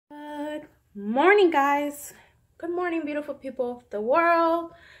Morning, guys. Good morning, beautiful people of the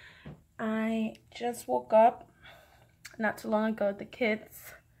world. I just woke up not too long ago. The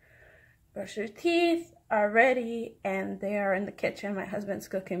kids brush their teeth, are ready, and they are in the kitchen. My husband's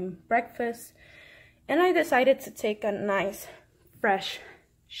cooking breakfast, and I decided to take a nice fresh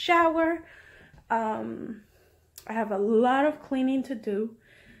shower. I have a lot of cleaning to do.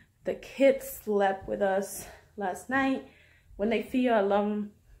 The kids slept with us last night. When they feel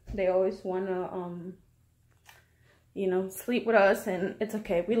alone, they always want to sleep with us, and it's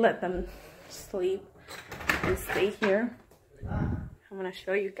okay. We let them sleep and stay here. I'm gonna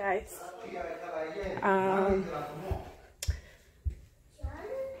show you guys.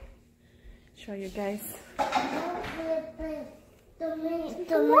 Show you guys. Good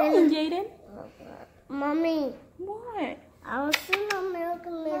morning, Jaden. Mommy. What? I was in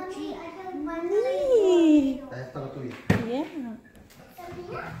American Magic. Yeah.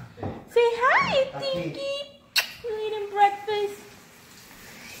 Say hi, Tinky. You eating breakfast?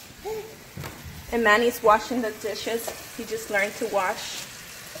 And Manny's washing the dishes. He just learned to wash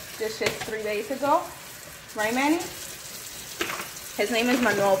dishes 3 days ago. Right, Manny? His name is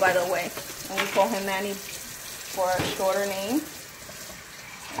Manuel, by the way. And we call him Manny for a shorter name.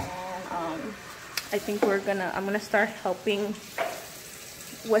 And I think I'm gonna start helping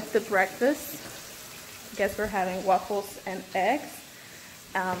with the breakfast. I guess we're having waffles and eggs.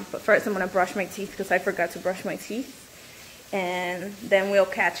 But first I'm gonna brush my teeth because I forgot to brush my teeth. And then we'll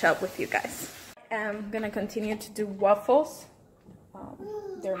catch up with you guys. I'm gonna continue to do waffles.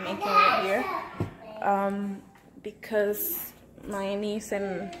 They're making it here. Because my niece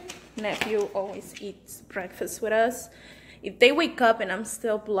and nephew always eat breakfast with us. If they wake up and I'm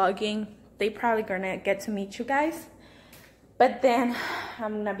still vlogging, they probably gonna get to meet you guys. But then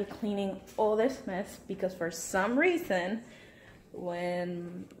I'm gonna be cleaning all this mess because for some reason,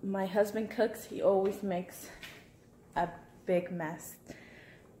 when my husband cooks, he always makes a big mess.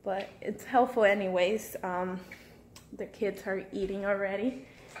 But it's helpful anyways. The kids are eating already.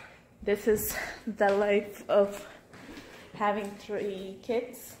 This is the life of having 3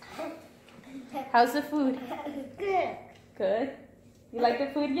 kids. How's the food? Good. Good? You like the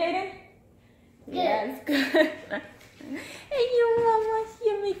food, Jaden? Yes, good. Hey, your mama,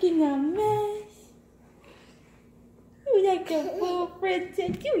 you're making a mess. You like the food,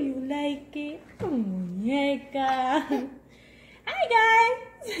 princess? Do you like it? Oh, yeah, God. Hi, guys.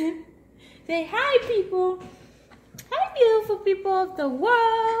 Say hi, people. Hi, beautiful people of the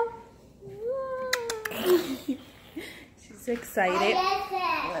world. She's excited.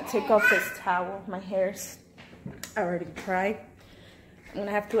 I'm gonna take off this towel. My hair's already dry. I'm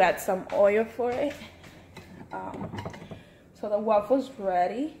gonna have to add some oil for it. So the waffle's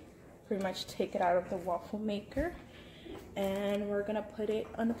ready. Pretty much take it out of the waffle maker, and we're gonna put it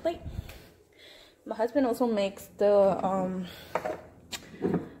on the plate. My husband also makes the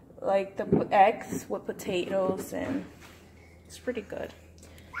like the eggs with potatoes, and it's pretty good.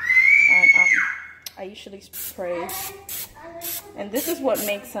 And I usually spray, and this is what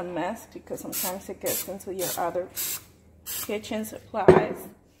makes a mess because sometimes it gets into your other kitchen supplies.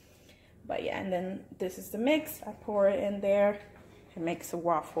 But yeah, and then this is the mix. I pour it in there. It makes a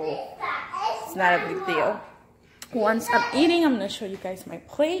waffle. It's not a big deal. Once I'm eating, I'm gonna show you guys my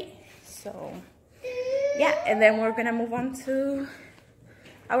plate. So yeah, and then we're gonna move on to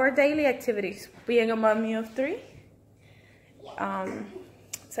our daily activities, being a mommy of 3.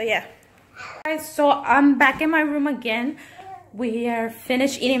 So yeah, guys, so I'm back in my room again. We are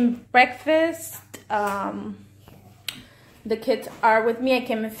finished eating breakfast. The kids are with me. I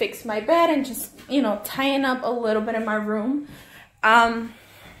came and fixed my bed and just, tying up a little bit in my room. I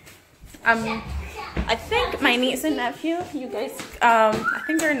think my niece and nephew, you guys, I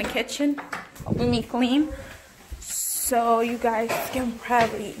think they're in the kitchen helping me clean. So you guys can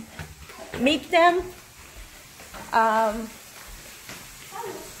probably meet them.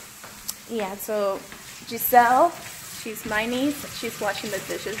 Yeah, so Giselle, she's my niece. She's washing the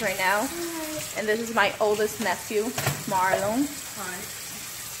dishes right now. And this is my oldest nephew, Marlon. Hi.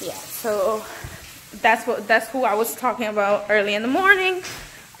 Yeah, so that's who I was talking about early in the morning.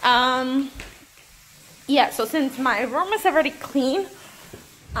 Yeah, so since my room is already clean,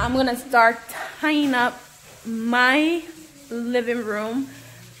 I'm gonna start tying up my living room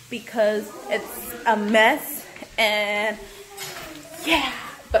because it's a mess. And yeah,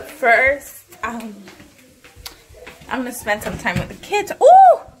 but first I'm gonna spend some time with the kids.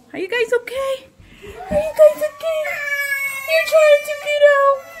 Oh, are you guys okay? Are you guys okay? You're trying to get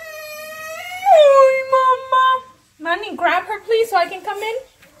out. Oh, mama. Manny, grab her please so I can come in.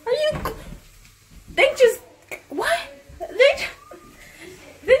 Are you? They just, what? They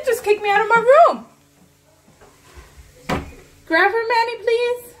just just kicked me out of my room. Grab her, Manny,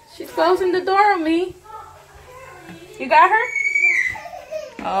 please. She's closing the door on me. You got her?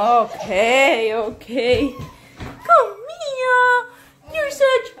 Okay, okay. Come here. You're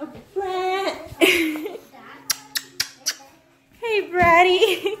such a brat. Hey,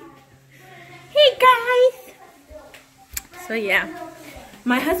 Bratty. Hey, guys. So, yeah.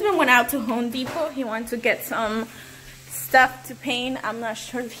 My husband went out to Home Depot. He wanted to get some stuff to paint. I'm not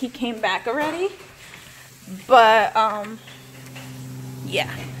sure if he came back already. But, yeah.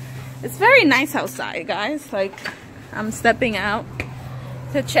 It's very nice outside, guys. Like, I'm stepping out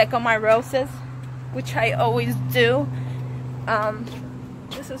to check on my roses, which I always do.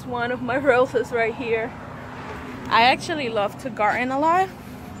 This is one of my roses right here. I actually love to garden a lot.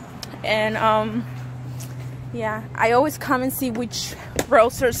 And, yeah, I always come and see which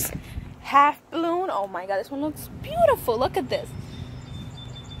roses have bloom. Oh my god, this one looks beautiful. Look at this.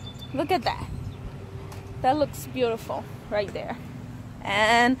 Look at that. That looks beautiful right there.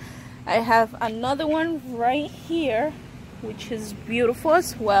 And I have another one right here, which is beautiful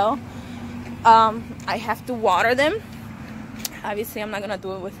as well. I have to water them. Obviously, I'm not gonna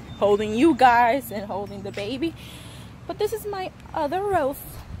do it with holding you guys and holding the baby. But this is my other rose.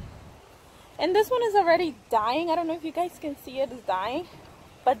 And this one is already dying. I don't know if you guys can see it is dying.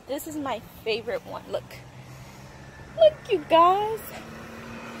 But this is my favorite one. Look. Look, you guys.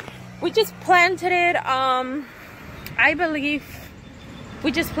 We just planted it, I believe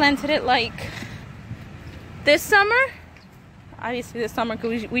we just planted it like this summer. Obviously this summer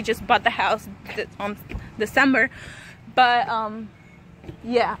because we just bought the house on December. But,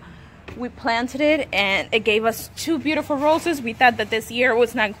 yeah. We planted it and it gave us 2 beautiful roses. We thought that this year we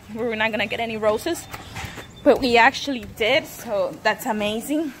were not gonna get any roses, but we actually did, so that's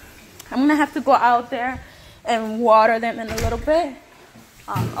amazing. I'm gonna have to go out there and water them in a little bit.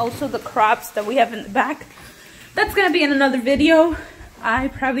 Also the crops that we have in the back, that's gonna be in another video. I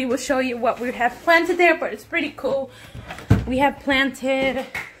probably will show you what we have planted there, but it's pretty cool. We have planted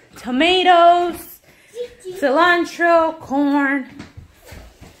tomatoes, cilantro, corn,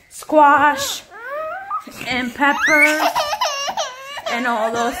 squash, and peppers, and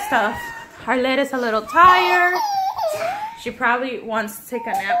all those stuff. Arlette is a little tired. She probably wants to take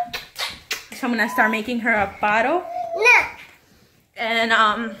a nap. So I'm gonna start making her a bottle.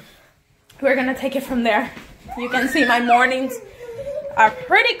 And we're gonna take it from there. You can see my mornings are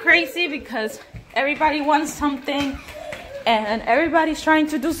pretty crazy because everybody wants something and everybody's trying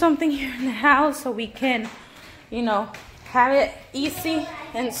to do something here in the house so we can, you know, have it easy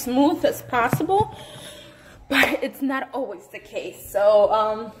and smooth as possible, but it's not always the case. So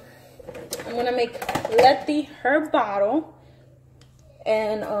I'm gonna make Letty her bottle,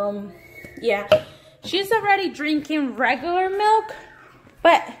 and yeah, she's already drinking regular milk,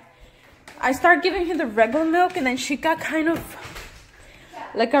 but I started giving her the regular milk and then she got kind of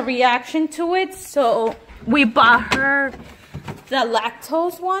like a reaction to it, so we bought her the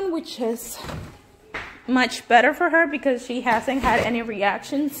lactose one, which is much better for her because she hasn't had any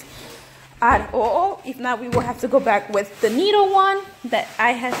reactions at all. If not, we will have to go back with the needle one that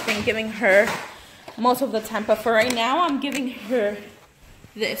I have been giving her most of the time, but for right now I'm giving her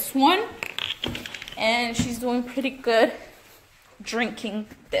this one and she's doing pretty good drinking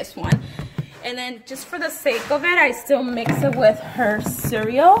this one. And then just for the sake of it, I still mix it with her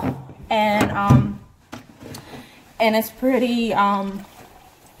cereal, and it's pretty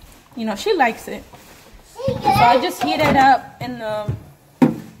you know, she likes it. So I just heat it up in the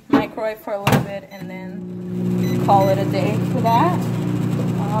microwave for a little bit and then call it a day for that.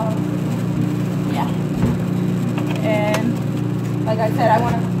 Yeah. And like I said, I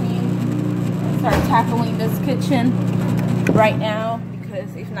want to clean and start tackling this kitchen right now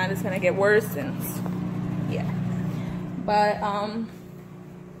because if not, it's going to get worse. And yeah. But,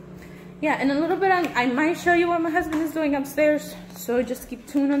 yeah, in a little bit, I might show you what my husband is doing upstairs. So just keep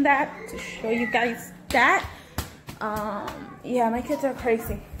tuned on that to show you guys that. Yeah, my kids are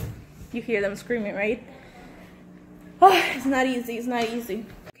crazy. You hear them screaming, right? Oh, it's not easy. It's not easy.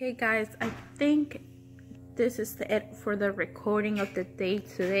 Okay, guys, I think this is it for the recording of the day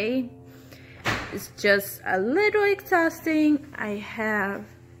today. It's just a little exhausting. I have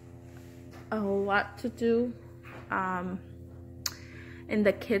a lot to do. And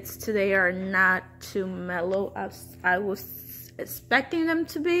the kids today are not too mellow as I was expecting them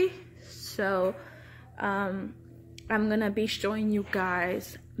to be. So I'm gonna be showing you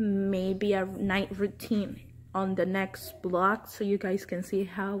guys maybe a night routine on the next vlog so you guys can see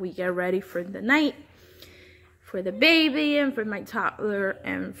how we get ready for the night for the baby and for my toddler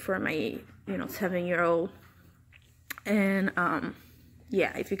and for my 7-year-old. And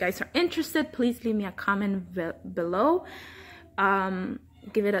yeah, if you guys are interested, please leave me a comment below.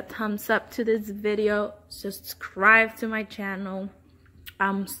 Give it a thumbs up to this video. Subscribe to my channel.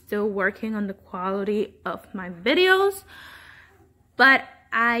 I'm still working on the quality of my videos, but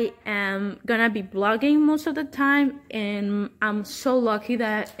I am gonna be vlogging most of the time, and I'm so lucky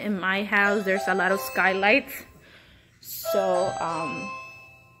that in my house there's a lot of skylights. So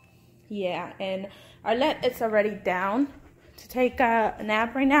yeah, and Arlette is already down to take a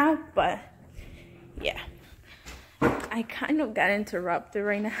nap right now, but yeah, I kind of got interrupted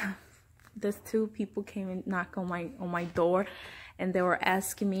right now. These two people came and knocked on my door, and they were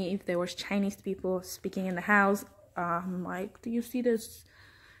asking me if there was Chinese people speaking in the house. I'm like, do you see this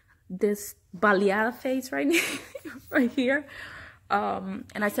baleada face right right here? And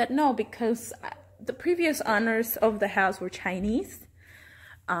I said no, because the previous owners of the house were Chinese.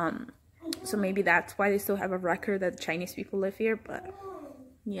 So maybe that's why they still have a record that Chinese people live here, but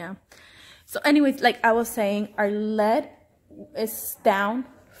yeah. So anyways, like I was saying, Arlette is down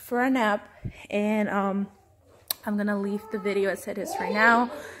for a nap, and I'm gonna leave the video as it is right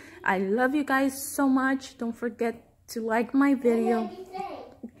now. I love you guys so much. Don't forget to like my video,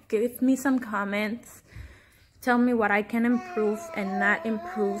 give me some comments, tell me what I can improve and not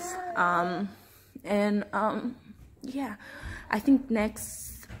improve. Yeah, I think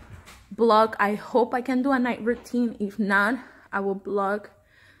next vlog, I hope I can do a night routine. If not, I will vlog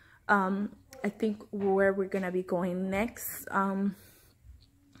I think where we're gonna be going next.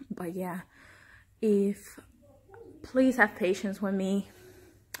 But yeah, please have patience with me.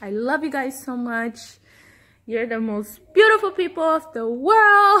 I love you guys so much. You're the most beautiful people of the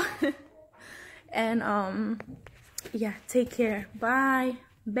world. And yeah, take care. Bye.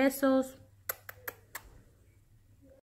 Besos.